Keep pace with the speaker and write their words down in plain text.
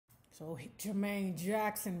So Jermaine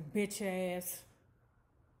Jackson, bitch ass.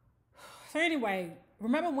 So anyway,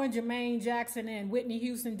 remember when Jermaine Jackson and Whitney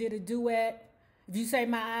Houston did a duet? If you say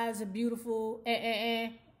my eyes are beautiful,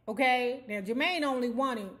 okay? Now Jermaine only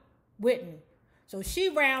wanted Whitney. So she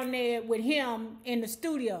round there with him in the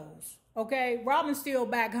studios, okay? Robyn's still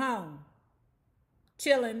back home,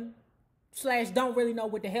 chilling, / don't really know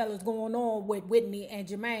what the hell is going on with Whitney and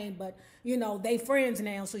Jermaine, but you know, they friends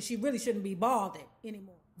now, so she really shouldn't be bothered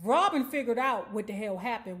anymore. Robyn figured out what the hell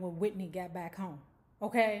happened when Whitney got back home,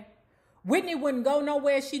 okay? Whitney wouldn't go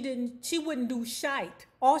nowhere. She wouldn't do shite.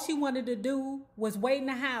 All she wanted to do was wait in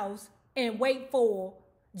the house and wait for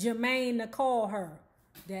Jermaine to call her.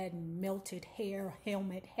 That melted hair,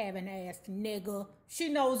 helmet having ass nigga. She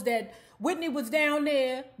knows that Whitney was down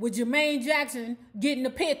there with Jermaine Jackson getting the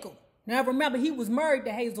pickle. Now remember, he was married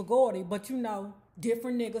to Hazel Gordy, but you know,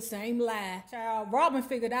 different nigga, same lie. Child, Robyn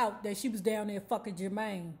figured out that she was down there fucking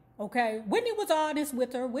Jermaine, okay? Whitney was honest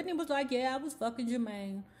with her. Whitney was like, yeah, I was fucking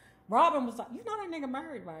Jermaine. Robyn was like, you know that nigga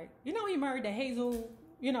married, right? You know he married to Hazel,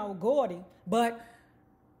 you know, Gordy. But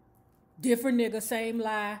different nigga, same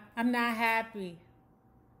lie. I'm not happy.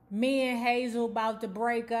 Me and Hazel about to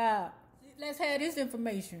break up. Let's have this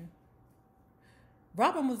information.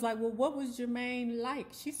 Robyn was like, well, what was Jermaine like?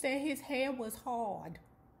 She said his hair was hard.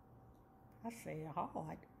 I said,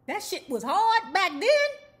 hard? That shit was hard back then?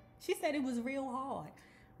 She said it was real hard.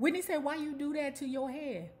 Whitney said, why you do that to your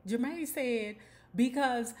hair? Jermaine said,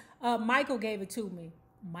 because Michael gave it to me.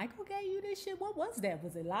 Michael gave you this shit? What was that?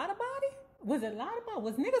 Was it Lotta Body? Was it Lotta Body?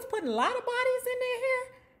 Was niggas putting Lotta Bodies in their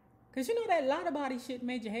hair? Because you know that Lotta Body shit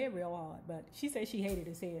made your hair real hard. But she said she hated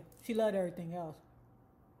his hair. She loved everything else.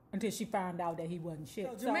 Until she found out that he wasn't shit.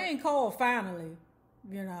 So Jermaine called finally,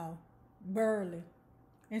 you know, burly,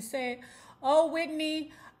 and said, oh,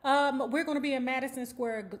 Whitney, we're going to be in Madison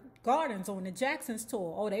Square Gardens on the Jacksons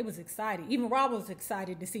tour. Oh, they was excited. Even Rob was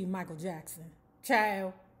excited to see Michael Jackson.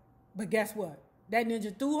 Child. But guess what? That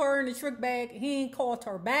ninja threw her in the trick bag. He ain't called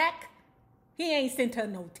her back. He ain't sent her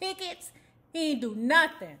no tickets. He ain't do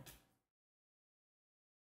nothing.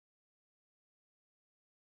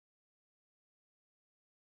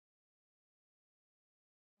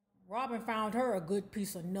 Robyn found her a good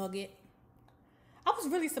piece of nugget. I was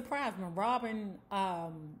really surprised when Robyn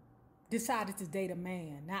decided to date a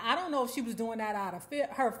man. Now, I don't know if she was doing that out of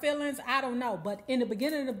her feelings. I don't know. But in the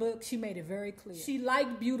beginning of the book, she made it very clear. She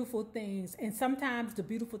liked beautiful things. And sometimes the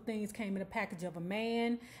beautiful things came in a package of a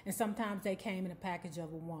man. And sometimes they came in a package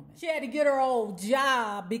of a woman. She had to get her old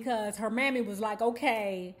job because her mammy was like,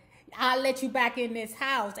 okay, I'll let you back in this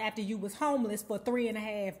house after you was homeless for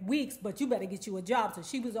 3.5 weeks, but you better get you a job. So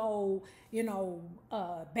she was old, you know,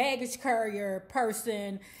 baggage courier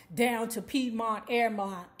person down to Piedmont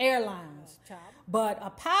Airlines. But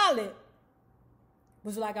a pilot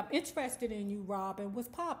was like, I'm interested in you, Robyn, was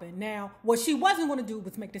popping. Now, what she wasn't going to do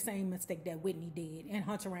was make the same mistake that Whitney did and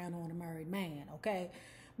hunt around on a married man, okay?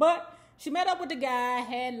 But she met up with the guy,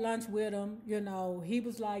 had lunch with him. You know, he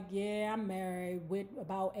was like, yeah, I'm married with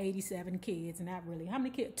about 87 kids. Not really. How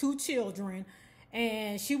many kids? 2 children.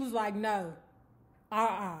 And she was like, no,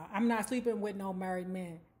 I'm not sleeping with no married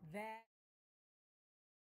men.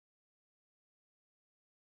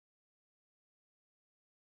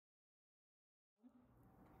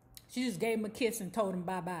 She just gave him a kiss and told him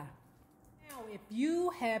bye-bye. Now, if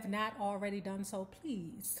you have not already done so,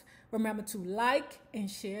 please remember to like and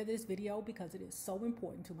share this video because it is so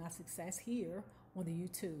important to my success here on the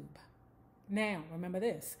YouTube. Now, remember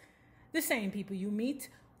this. The same people you meet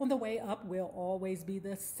on the way up will always be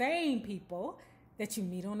the same people that you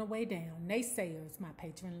meet on the way down. Naysayers, my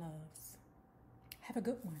patron loves. Have a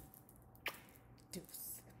good one.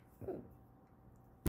 Deuce.